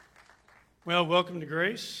Well, welcome to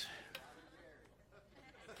Grace.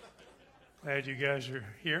 Glad you guys are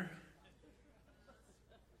here.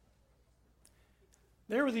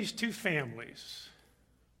 There were these two families.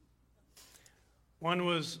 One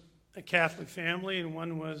was a Catholic family and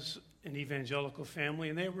one was an evangelical family,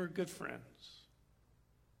 and they were good friends.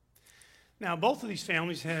 Now, both of these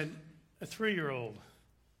families had a 3-year-old.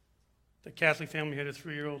 The Catholic family had a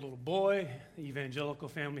 3-year-old little boy. The evangelical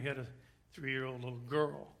family had a 3-year-old little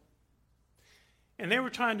girl. And they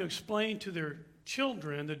were trying to explain to their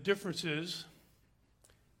children the differences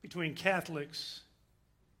between Catholics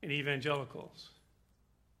and evangelicals.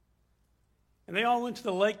 And they all went to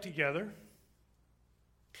the lake together.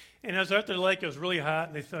 And as they're at the lake, it was really hot,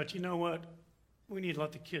 and they thought, you know what? We need to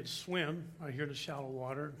let the kids swim out here in the shallow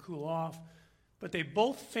water and cool off. But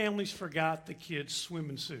both families forgot the kids'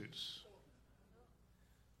 swimming suits.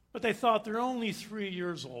 But they thought they're only 3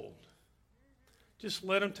 years old. Just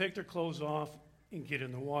let them take their clothes off and get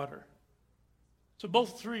in the water. So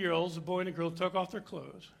both 3-year-olds, the boy and the girl, took off their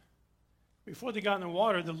clothes. Before they got in the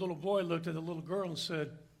water, the little boy looked at the little girl and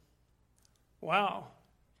said, "Wow,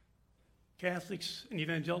 Catholics and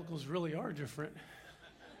evangelicals really are different."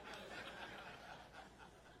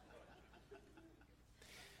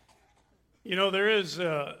 You know, there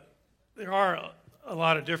are a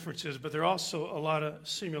lot of differences, but there are also a lot of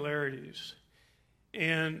similarities.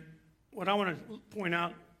 And what I want to point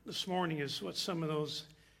out this morning is what some of those,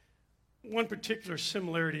 one particular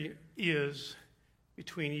similarity is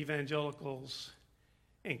between evangelicals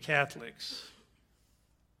and Catholics.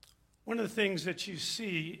 One of the things that you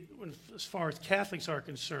see as far as Catholics are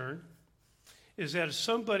concerned is that if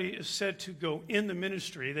somebody is said to go in the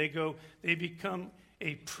ministry, they become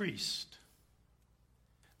a priest.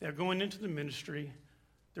 They're going into the ministry,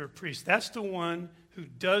 they're a priest. That's the one who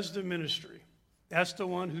does the ministry. That's the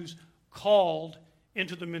one who's called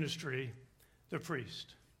into the ministry, the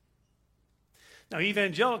priest. Now,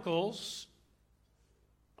 evangelicals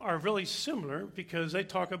are really similar because they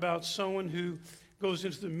talk about someone who goes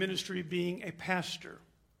into the ministry being a pastor.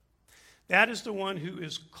 That is the one who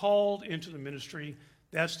is called into the ministry.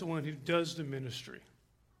 That's the one who does the ministry.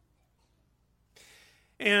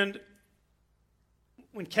 And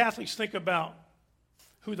when Catholics think about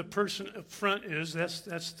who the person up front is,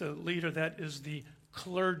 that's the leader, that is the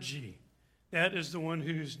clergy. That is the one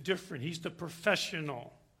who's different. He's the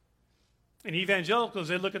professional. And evangelicals,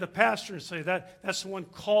 they look at the pastor and say, that's the one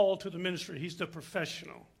called to the ministry. He's the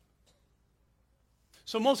professional.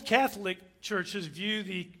 So most Catholic churches view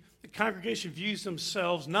the congregation views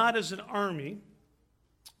themselves not as an army,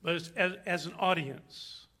 but as an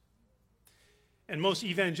audience. And most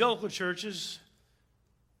evangelical churches,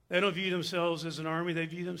 they don't view themselves as an army, they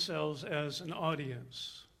view themselves as an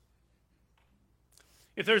audience.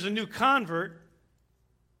 If there's a new convert,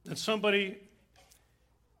 then somebody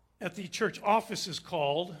at the church office is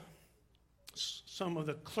called, some of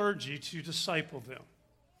the clergy, to disciple them.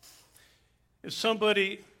 If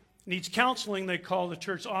somebody needs counseling, they call the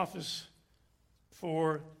church office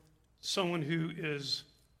for someone who is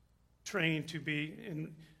trained to be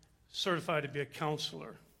and certified to be a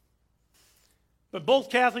counselor. But both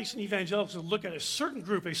Catholics and evangelicals look at a certain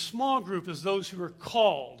group, a small group, as those who are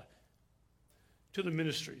called to the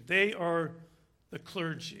ministry. They are the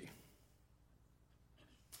clergy.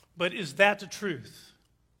 But is that the truth?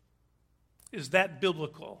 Is that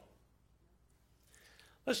biblical?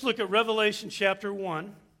 Let's look at Revelation chapter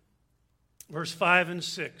 1, verse 5 and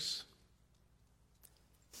 6.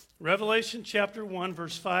 Revelation chapter 1,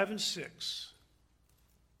 verse 5 and 6.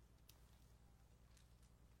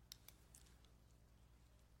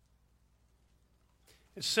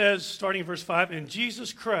 It says, starting in verse 5, "And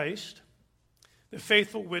Jesus Christ, the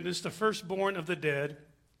faithful witness, the firstborn of the dead,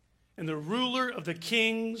 and the ruler of the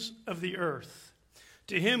kings of the earth,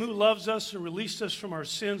 to him who loves us and released us from our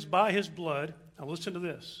sins by his blood," now listen to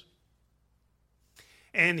this,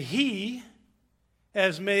 "and he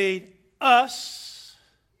has made us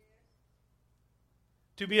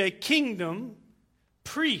to be a kingdom,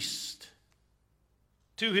 priest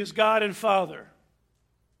to his God and Father."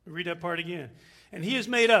 Read that part again. "And he has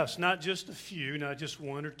made us," not just a few, not just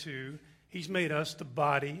one or two. He's made us the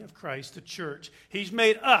body of Christ, the church. He's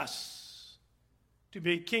made us to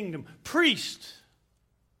be a kingdom, priest,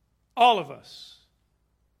 all of us,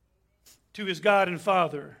 to his God and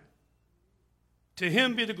Father. To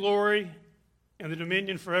him be the glory and the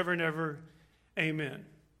dominion forever and ever. Amen.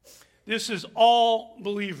 This is all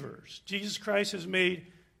believers. Jesus Christ has made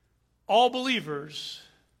all believers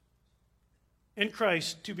in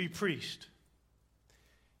Christ to be priests.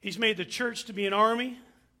 He's made the church to be an army.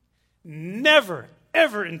 Never,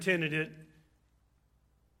 ever intended it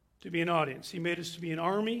to be an audience. He made us to be an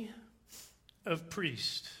army of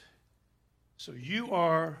priests. So you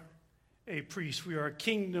are a priest. We are a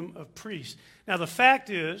kingdom of priests. Now the fact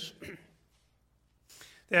is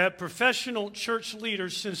that professional church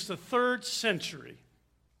leaders since the 3rd century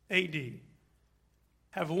AD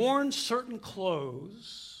have worn certain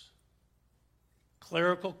clothes,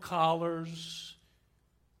 clerical collars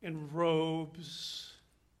and robes,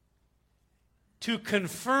 to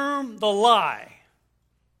confirm the lie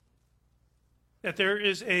that there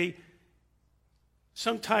is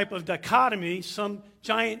some type of dichotomy, some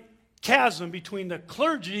giant chasm between the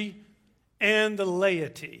clergy and the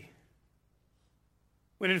laity.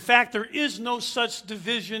 When in fact there is no such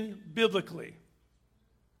division biblically.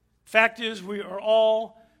 Fact is, we are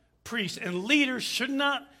all priests, and leaders should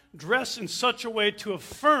not dress in such a way to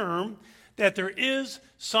affirm that there is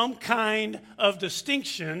some kind of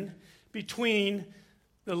distinction between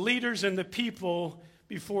the leaders and the people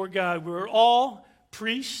before God. We're all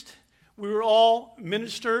priests. We're all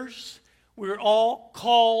ministers. We're all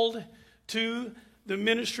called to the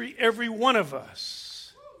ministry, every one of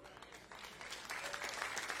us.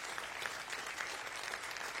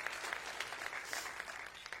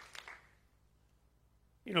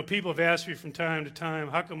 You know, people have asked me from time to time,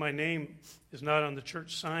 how come my name is not on the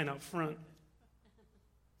church sign out front?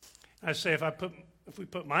 I say, if we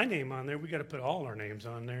put my name on there, we got to put all our names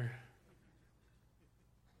on there.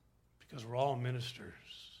 Because we're all ministers.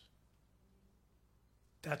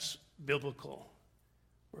 That's biblical.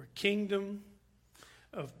 We're a kingdom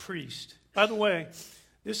of priests. By the way,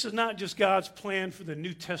 this is not just God's plan for the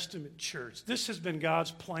New Testament church. This has been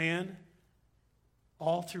God's plan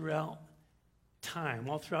all throughout time,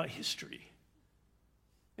 all throughout history.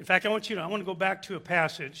 In fact, I want to go back to a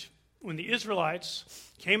passage when the Israelites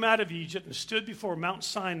came out of Egypt and stood before Mount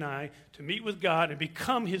Sinai to meet with God and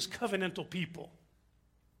become his covenantal people.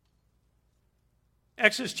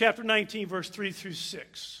 Exodus chapter 19, verse 3 through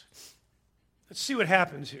 6. Let's see what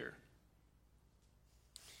happens here.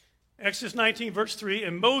 Exodus 19, verse 3,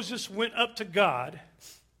 and Moses went up to God,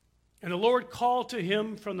 and the Lord called to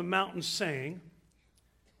him from the mountain, saying,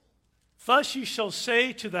 thus you shall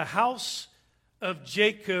say to the house of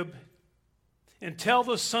Jacob, and tell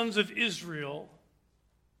the sons of Israel,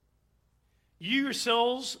 you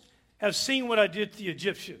yourselves have seen what I did to the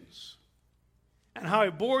Egyptians, and how I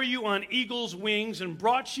bore you on eagle's wings and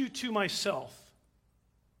brought you to myself.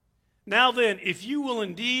 Now then, if you will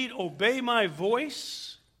indeed obey my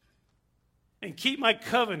voice and keep my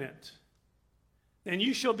covenant, then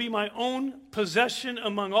you shall be my own possession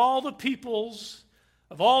among all the peoples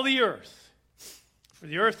of all the earth, for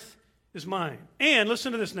the earth is mine. And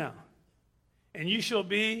listen to this now. And you shall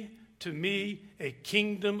be to me a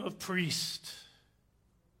kingdom of priests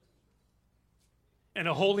and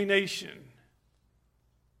a holy nation.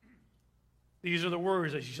 These are the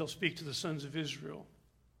words that you shall speak to the sons of Israel.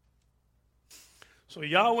 So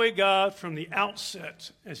Yahweh God, from the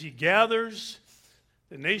outset, as he gathers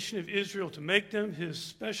the nation of Israel to make them his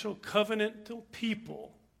special covenantal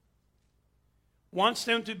people, wants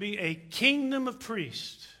them to be a kingdom of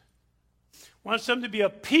priests, wants them to be a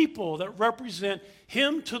people that represent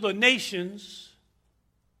him to the nations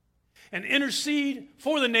and intercede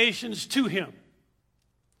for the nations to him.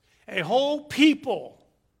 A whole people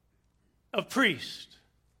of priests.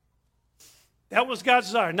 That was God's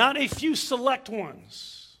desire. Not a few select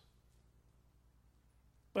ones,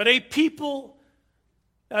 but a people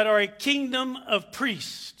that are a kingdom of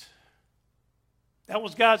priests. That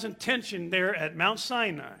was God's intention there at Mount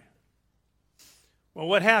Sinai. Well,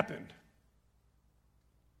 what happened?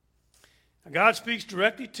 Now, God speaks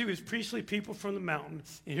directly to his priestly people from the mountain,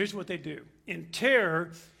 and here's what they do. In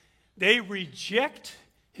terror, they reject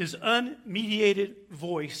his unmediated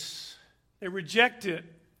voice. They reject it,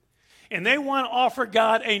 and they want to offer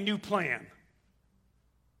God a new plan.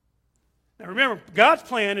 Now remember, God's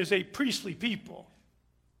plan is a priestly people.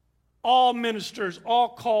 All ministers, all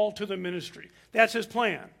called to the ministry. That's his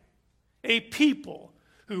plan. A people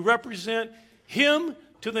who represent him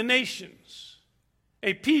to the nations.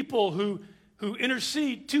 A people who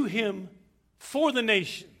intercede to him for the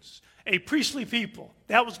nations. A priestly people.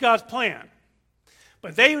 That was God's plan.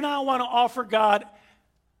 But they now want to offer God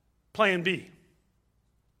plan B.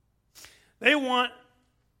 They want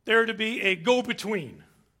there to be a go-between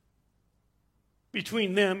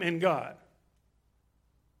between them and God.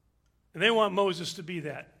 And they want Moses to be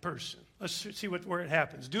that person. Let's see where it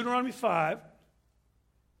happens. Deuteronomy 5,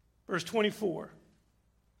 verse 24.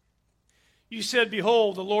 You said,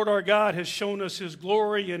 behold, the Lord our God has shown us his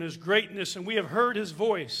glory and his greatness, and we have heard his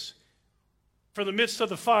voice. From the midst of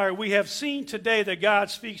the fire, we have seen today that God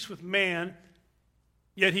speaks with man,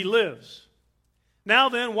 yet he lives. Now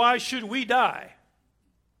then, why should we die?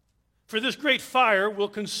 For this great fire will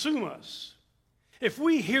consume us. If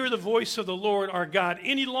we hear the voice of the Lord our God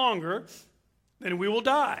any longer, then we will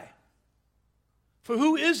die. For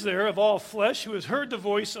who is there of all flesh who has heard the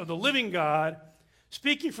voice of the living God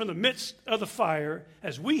speaking from the midst of the fire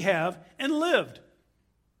as we have and lived?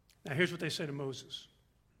 Now here's what they say to Moses.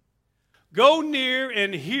 Go near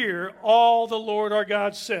and hear all the Lord our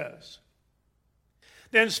God says.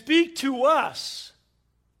 Then speak to us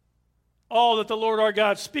all that the Lord our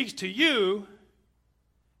God speaks to you,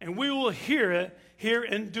 and we will hear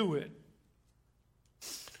and do it.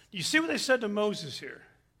 You see what they said to Moses here?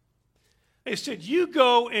 They said, you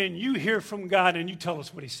go and you hear from God and you tell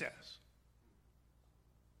us what he says.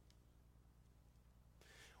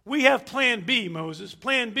 We have plan B, Moses.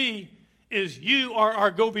 Plan B is you are our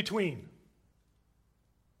go-between.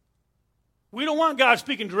 We don't want God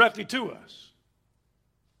speaking directly to us.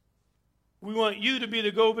 We want you to be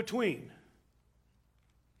the go-between.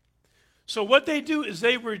 So what they do is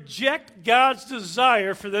they reject God's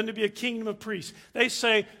desire for them to be a kingdom of priests. They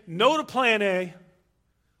say no to plan A.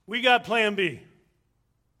 We got plan B.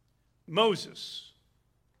 Moses.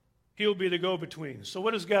 He'll be the go-between. So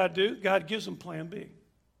what does God do? God gives them plan B.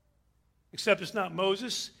 Except it's not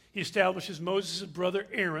Moses. He establishes Moses' brother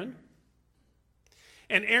Aaron.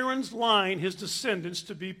 And Aaron's line, his descendants,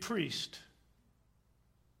 to be priest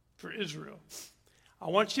for Israel. I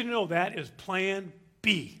want you to know that is plan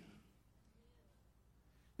B.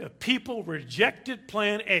 The people rejected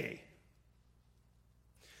plan A.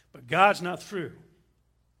 But God's not through.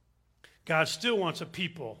 God still wants a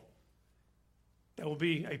people that will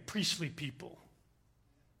be a priestly people.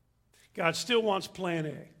 God still wants plan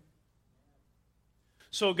A.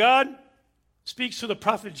 So God speaks to the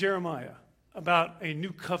prophet Jeremiah about a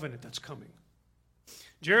new covenant that's coming.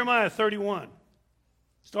 Jeremiah 31,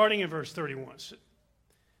 starting in verse 31,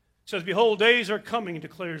 says, Behold, days are coming,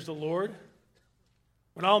 declares the Lord,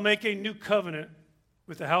 when I'll make a new covenant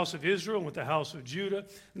with the house of Israel and with the house of Judah,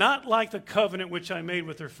 not like the covenant which I made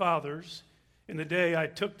with their fathers in the day I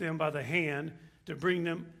took them by the hand to bring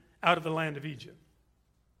them out of the land of Egypt.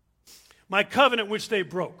 My covenant which they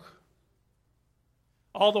broke,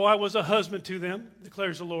 although I was a husband to them,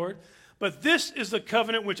 declares the Lord. But this is the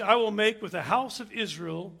covenant which I will make with the house of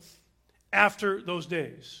Israel after those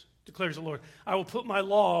days, declares the Lord. I will put my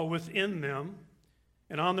law within them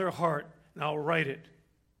and on their heart, and I'll write it.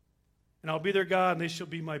 And I'll be their God, and they shall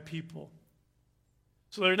be my people.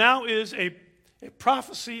 So there now is a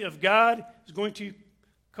prophecy of God is going to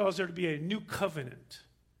cause there to be a new covenant.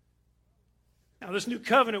 Now, this new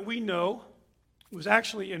covenant, we know, was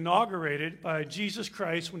actually inaugurated by Jesus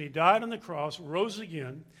Christ when he died on the cross, rose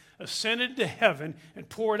again, ascended to heaven, and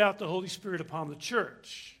poured out the Holy Spirit upon the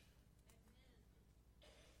church.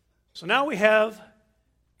 So now we have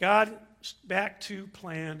God back to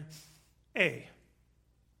plan A.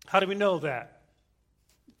 How do we know that?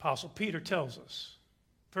 Apostle Peter tells us.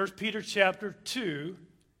 1 Peter chapter 2,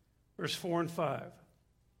 verse 4 and 5.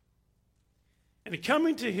 And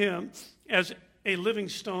coming to him as a living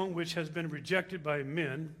stone which has been rejected by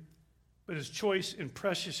men, but is choice and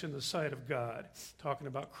precious in the sight of God, talking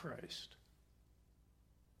about Christ.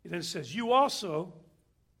 He then says, you also,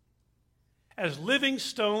 as living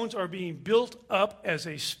stones, are being built up as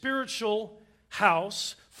a spiritual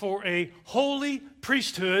house for a holy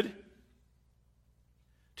priesthood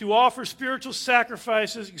to offer spiritual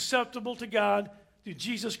sacrifices acceptable to God through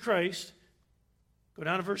Jesus Christ. Go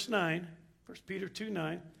down to verse 9, 1 Peter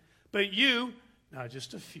 2:9. But you, not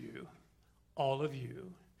just a few, all of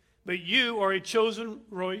you, but you are a chosen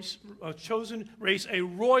race, a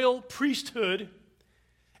royal priesthood,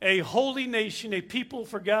 a holy nation, a people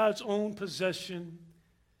for God's own possession,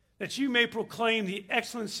 that you may proclaim the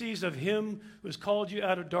excellencies of him who has called you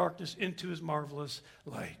out of darkness into his marvelous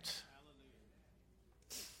light.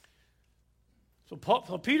 So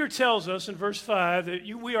Peter tells us in verse 5 that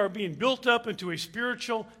we are being built up into a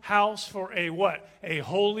spiritual house for a what? A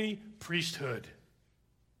holy priesthood.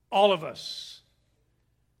 All of us.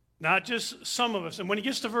 Not just some of us. And when he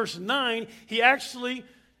gets to verse 9, he actually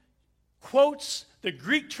quotes the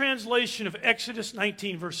Greek translation of Exodus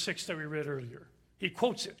 19, verse 6 that we read earlier. He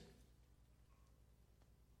quotes it.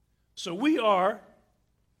 So we are,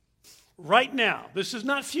 right now, this is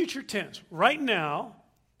not future tense, right now,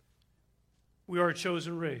 we are a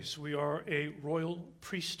chosen race. We are a royal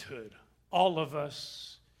priesthood. All of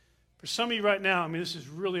us. For some of you right now, this is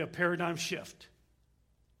really a paradigm shift.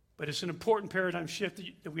 But it's an important paradigm shift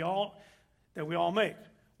that we all make.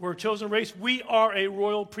 We're a chosen race. We are a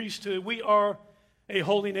royal priesthood. We are a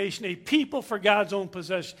holy nation, a people for God's own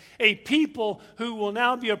possession, a people who will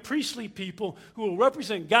now be a priestly people who will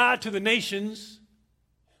represent God to the nations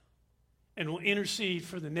and will intercede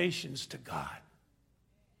for the nations to God.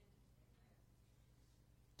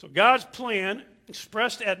 So God's plan,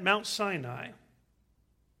 expressed at Mount Sinai,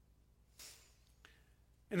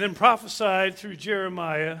 and then prophesied through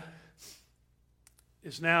Jeremiah,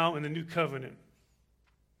 is now in the new covenant.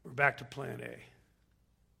 We're back to plan A.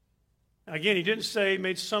 Now again, he didn't say he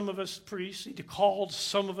made some of us priests. He called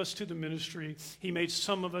some of us to the ministry. He made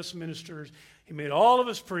some of us ministers. He made all of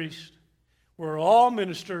us priests. We're all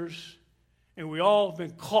ministers, and we all have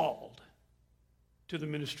been called to the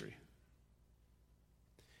ministry.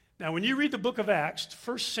 Now, when you read the book of Acts,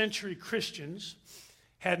 first century Christians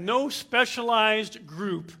had no specialized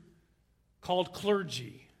group called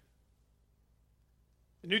clergy.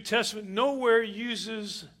 The New Testament nowhere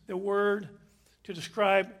uses the word to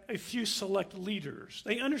describe a few select leaders.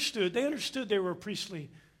 They understood they were a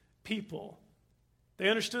priestly people. They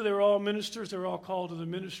understood they were all ministers. They were all called to the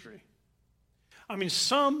ministry. I mean,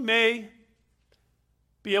 some may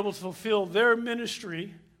be able to fulfill their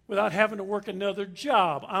ministry without having to work another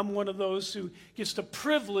job. I'm one of those who gets the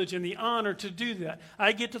privilege and the honor to do that.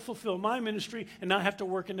 I get to fulfill my ministry and not have to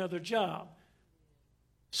work another job.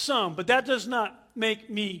 Some, but that does not make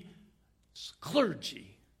me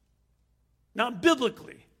clergy. Not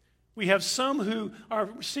biblically. We have some who are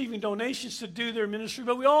receiving donations to do their ministry,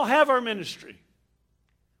 but we all have our ministry.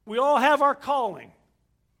 We all have our calling.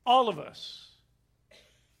 All of us.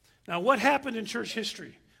 Now, what happened in church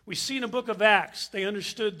history? We see in the book of Acts, they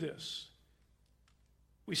understood this.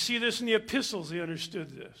 We see this in the epistles, they understood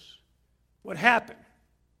this. What happened?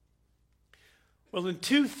 Well, in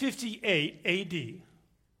 258 A.D.,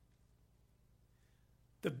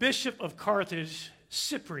 the bishop of Carthage,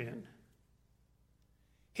 Cyprian,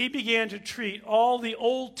 he began to treat all the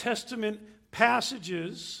Old Testament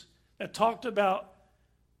passages that talked about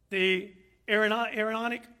the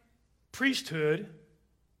Aaronic priesthood.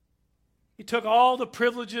 He took all the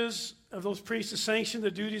privileges of those priests, the sanction, the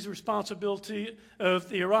duties, the responsibility of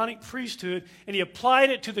the Aaronic priesthood, and he applied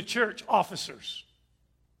it to the church officers.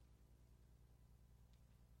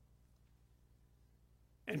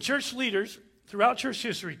 And church leaders throughout church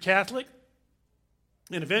history, Catholic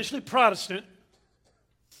and eventually Protestant,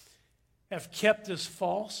 have kept this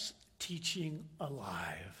false teaching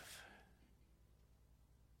alive.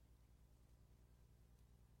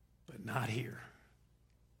 But not here.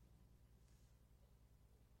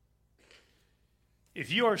 If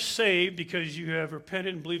you are saved because you have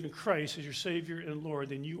repented and believed in Christ as your Savior and Lord,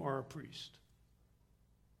 then you are a priest.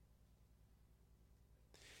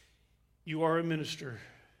 You are a minister.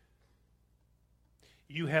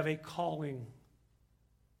 You have a calling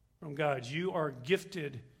from God. You are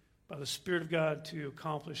gifted by the Spirit of God to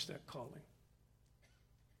accomplish that calling.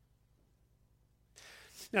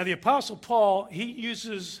 Now, the Apostle Paul, he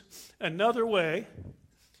uses another way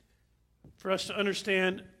for us to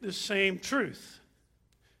understand this same truth.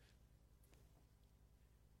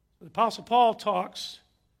 The Apostle Paul talks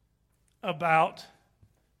about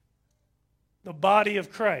the body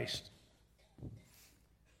of Christ.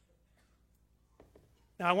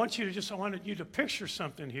 Now, I wanted you to picture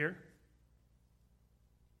something here.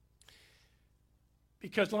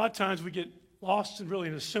 Because a lot of times we get lost in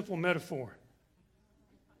a simple metaphor.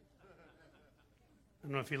 I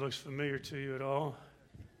don't know if he looks familiar to you at all.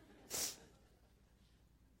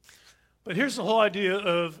 But here's the whole idea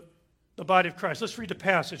of the body of Christ. Let's read the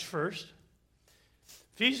passage first.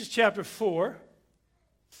 Ephesians chapter 4,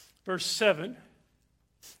 verse 7.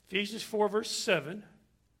 Ephesians 4, verse 7.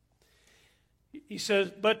 He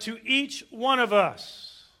says, but to each one of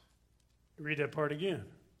us. Read that part again.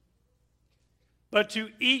 But to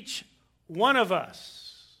each one of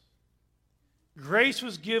us, grace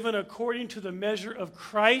was given according to the measure of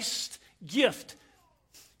Christ's gift.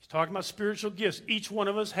 He's talking about spiritual gifts. Each one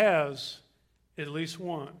of us has at least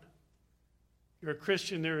one. You're a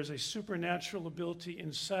Christian, there is a supernatural ability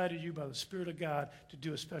inside of you by the Spirit of God to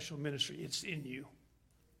do a special ministry. It's in you.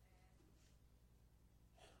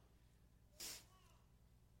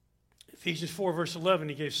 Ephesians 4, verse 11,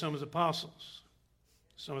 he gave some as apostles,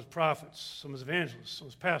 some as prophets, some as evangelists, some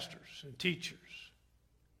as pastors and teachers.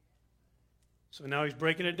 So now he's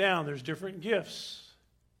breaking it down. There's different gifts.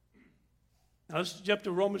 Now let's jump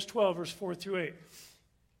to Romans 12, verse 4 through 8.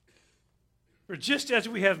 For just as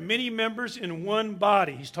we have many members in one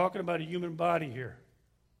body, he's talking about a human body here.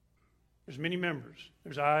 There's many members.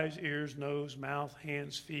 There's eyes, ears, nose, mouth,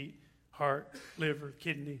 hands, feet, heart, liver,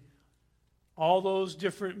 kidney. All those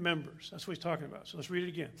different members. That's what he's talking about. So let's read it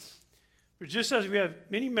again. For just as we have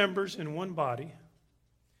many members in one body,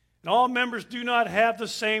 And all members do not have the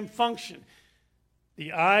same function.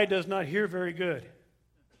 The eye does not hear very good.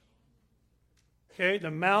 Okay,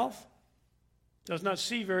 the mouth does not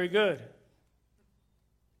see very good.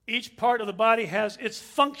 Each part of the body has its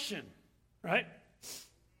function, right?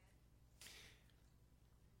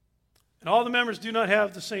 And all the members do not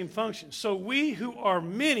have the same function. So we who are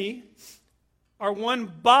many are one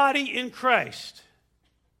body in Christ.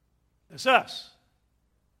 That's us.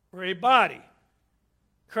 We're a body.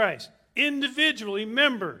 Christ. Individually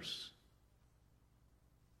members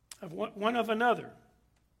of one of another.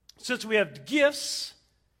 Since we have gifts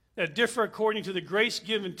that differ according to the grace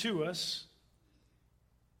given to us,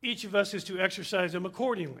 each of us is to exercise them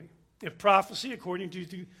accordingly. If prophecy, according to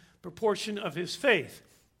the proportion of his faith.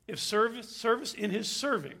 If service in his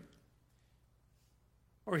serving.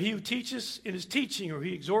 Or he who teaches in his teaching, or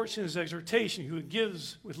he exhorts in his exhortation, who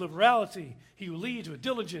gives with liberality, he who leads with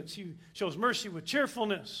diligence, he who shows mercy with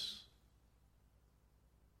cheerfulness.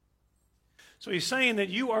 So he's saying that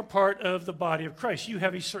you are part of the body of Christ. You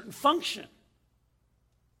have a certain function.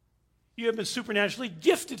 You have been supernaturally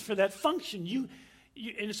gifted for that function. And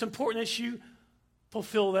it's important that you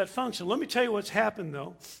fulfill that function. Let me tell you what's happened,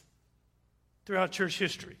 though, throughout church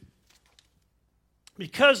history.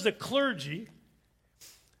 Because the clergy,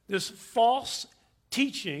 this false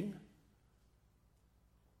teaching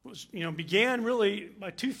began really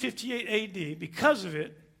by 258 AD. Because of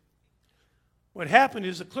it, what happened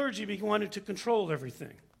is the clergy wanted to control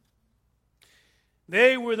everything.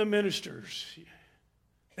 They were the ministers.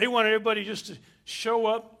 They wanted everybody just to show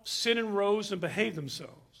up, sit in rows, and behave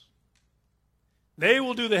themselves. They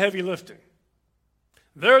will do the heavy lifting.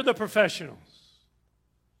 They're the professionals.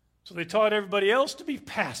 So they taught everybody else to be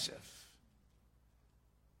passive.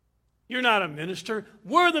 You're not a minister.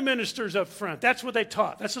 We're the ministers up front. That's what they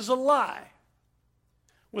taught. This is a lie.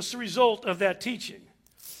 What's the result of that teaching?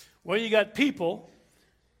 Well, you got people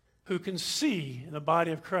who can see in the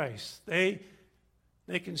body of Christ. They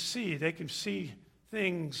can see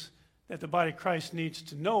things that the body of Christ needs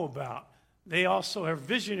to know about. They also are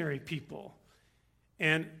visionary people.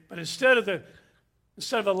 But instead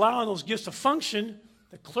of allowing those gifts to function,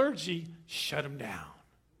 the clergy shut them down.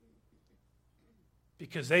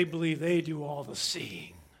 Because they believe they do all the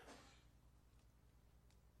seeing.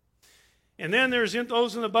 And then there's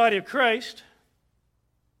those in the body of Christ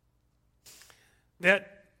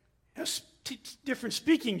that have different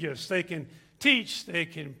speaking gifts. They can teach, they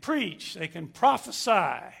can preach, they can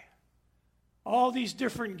prophesy. All these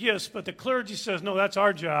different gifts, but the clergy says, no, that's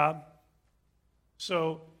our job.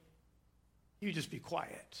 So you just be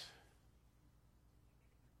quiet.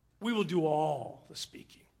 We will do all the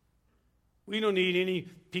speaking. We don't need any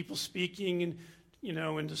people speaking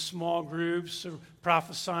into small groups or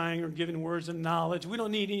prophesying or giving words of knowledge. We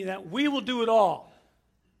don't need any of that. We will do it all.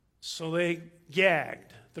 So they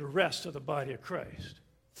gagged the rest of the body of Christ.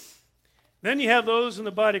 Then you have those in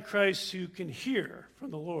the body of Christ who can hear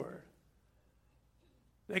from the Lord.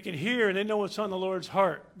 They can hear and they know what's on the Lord's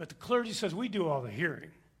heart. But the clergy says, we do all the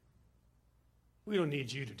hearing. We don't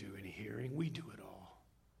need you to do any hearing. We do it all.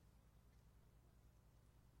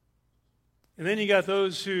 And then you got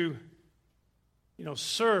those who,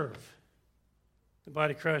 serve the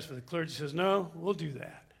body of Christ. But the clergy says, no, we'll do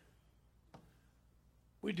that.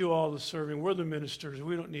 We do all the serving. We're the ministers.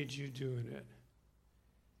 We don't need you doing it.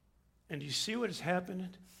 And do you see what has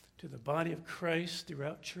happened to the body of Christ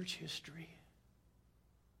throughout church history?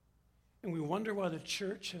 And we wonder why the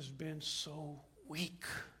church has been so weak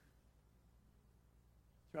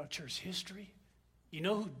throughout church history. You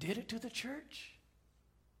know who did it to the church?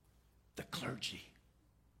 The clergy.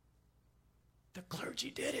 The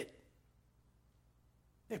clergy did it.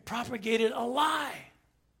 They propagated a lie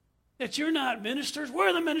that you're not ministers.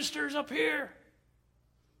 We're the ministers up here.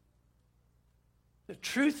 The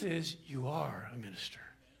truth is, you are a minister.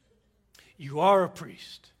 You are a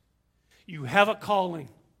priest. You have a calling.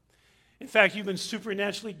 In fact, you've been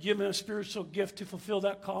supernaturally given a spiritual gift to fulfill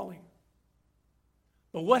that calling.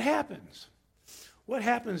 But what happens? What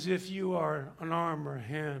happens if you are an arm or a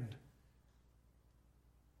hand?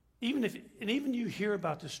 Even you hear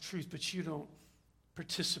about this truth, but you don't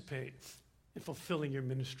participate in fulfilling your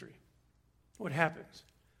ministry. What happens?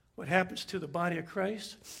 What happens to the body of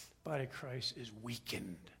Christ? The body of Christ is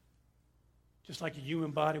weakened. Just like a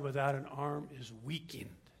human body without an arm is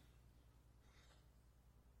weakened.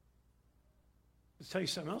 Let's tell you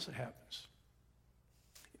something else that happens.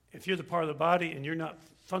 If you're the part of the body and you're not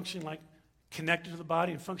functioning like connected to the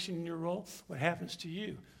body and functioning in your role, what happens to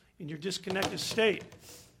you? In your disconnected state,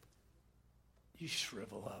 you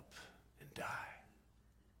shrivel up and die.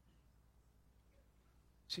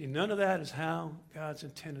 See, none of that is how God's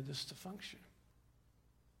intended this to function.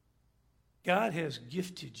 God has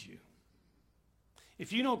gifted you.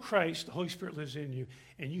 If you know Christ, the Holy Spirit lives in you,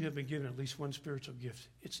 and you have been given at least one spiritual gift,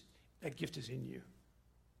 that gift is in you.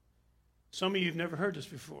 Some of you have never heard this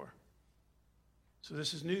before, so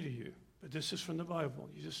this is new to you, but this is from the Bible.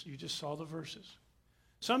 You just saw the verses.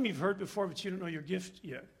 Some you've heard before, but you don't know your gift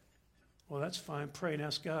yet. Well, that's fine. Pray and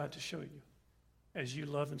ask God to show you. As you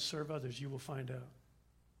love and serve others, you will find out.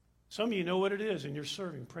 Some of you know what it is, and you're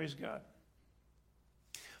serving. Praise God.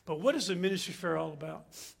 But what is the ministry fair all about?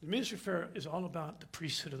 The ministry fair is all about the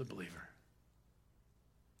priesthood of the believer.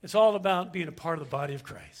 It's all about being a part of the body of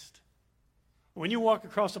Christ. When you walk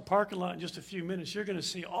across the parking lot in just a few minutes, you're going to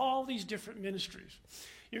see all these different ministries.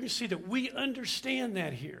 You're going to see that we understand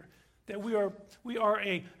that here, that we are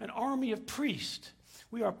an army of priests.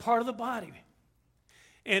 We are part of the body.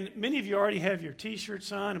 And many of you already have your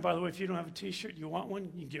T-shirts on. And by the way, if you don't have a T-shirt, you want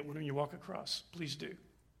one, you can get one when you walk across. Please do.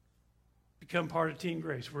 Become part of Team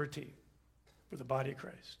Grace. We're a team. We're the body of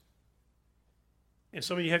Christ. And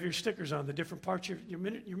some of you have your stickers on, the different parts you're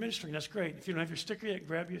ministering. That's great. If you don't have your sticker yet,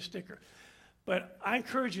 grab you a sticker. But I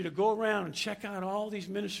encourage you to go around and check out all these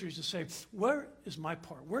ministries and say, where is my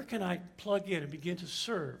part? Where can I plug in and begin to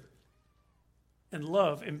serve and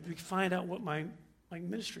love and find out what my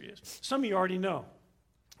ministry is? Some of you already know.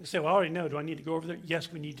 You say, well, I already know. Do I need to go over there?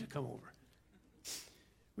 Yes, we need to come over.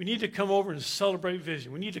 We need to come over and celebrate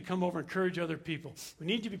vision. We need to come over and encourage other people. We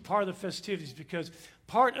need to be part of the festivities because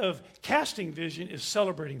part of casting vision is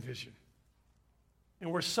celebrating vision.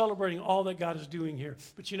 And we're celebrating all that God is doing here.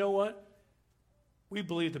 But you know what? We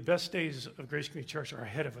believe the best days of Grace Community Church are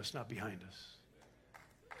ahead of us, not behind us.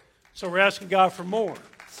 So we're asking God for more.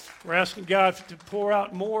 We're asking God to pour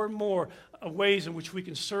out more and more ways in which we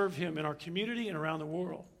can serve Him in our community and around the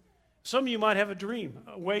world. Some of you might have a dream,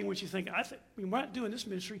 a way in which you think, we're not doing this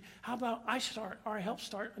ministry. How about I help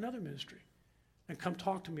start another ministry? And come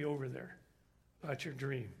talk to me over there about your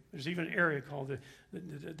dream. There's even an area called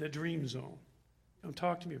the Dream Zone. Come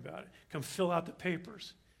talk to me about it. Come fill out the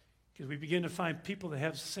papers. Because we begin to find people that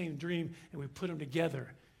have the same dream, and we put them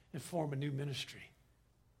together and form a new ministry.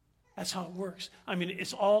 That's how it works. I mean,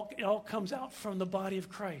 it all comes out from the body of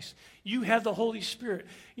Christ. You have the Holy Spirit.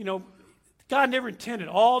 You know, God never intended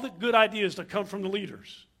all the good ideas to come from the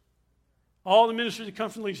leaders. All the ministries that come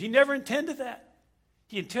from the leaders. He never intended that.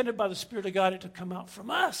 He intended by the Spirit of God it to come out from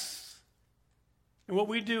us. And what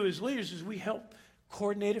we do as leaders is we help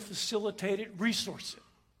coordinate it, facilitate it, resource it.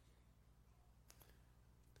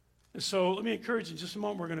 And so let me encourage you in just a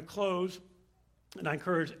moment. We're going to close. And I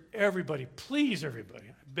encourage everybody, please everybody,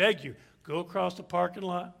 I beg you, go across the parking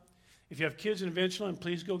lot. If you have kids in Adventureland,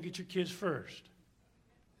 please go get your kids first.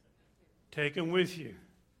 Take them with you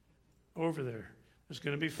over there. There's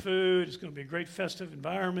going to be food. It's going to be a great festive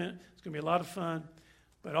environment. It's going to be a lot of fun.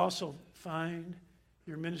 But also find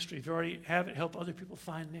your ministry. If you already have it, help other people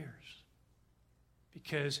find theirs.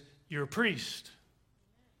 Because you're a priest.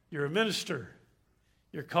 You're a minister.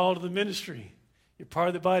 You're called to the ministry. You're part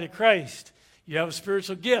of the body of Christ. You have a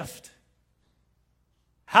spiritual gift.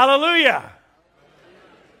 Hallelujah.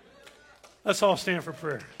 Let's all stand for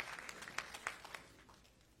prayer.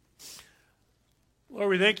 Lord,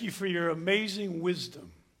 we thank you for your amazing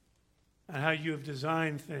wisdom and how you have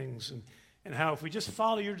designed things and how if we just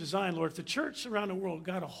follow your design, Lord, if the church around the world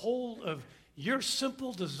got a hold of your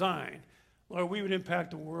simple design, Lord, we would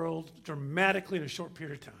impact the world dramatically in a short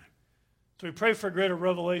period of time. So we pray for a greater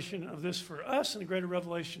revelation of this for us and a greater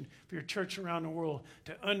revelation for your church around the world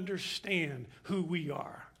to understand who we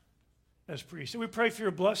are as priests. And we pray for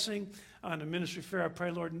your blessing on the ministry fair. I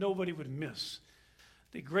pray, Lord, nobody would miss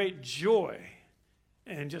the great joy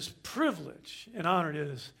and just privilege and honor it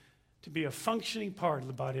is to be a functioning part of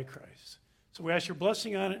the body of Christ. So we ask your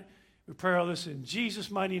blessing on it. We pray all this in Jesus'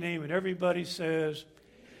 mighty name. And everybody says,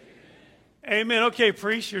 Amen. Okay,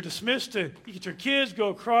 priests, you're dismissed to get your kids, go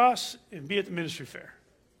across, and be at the ministry fair.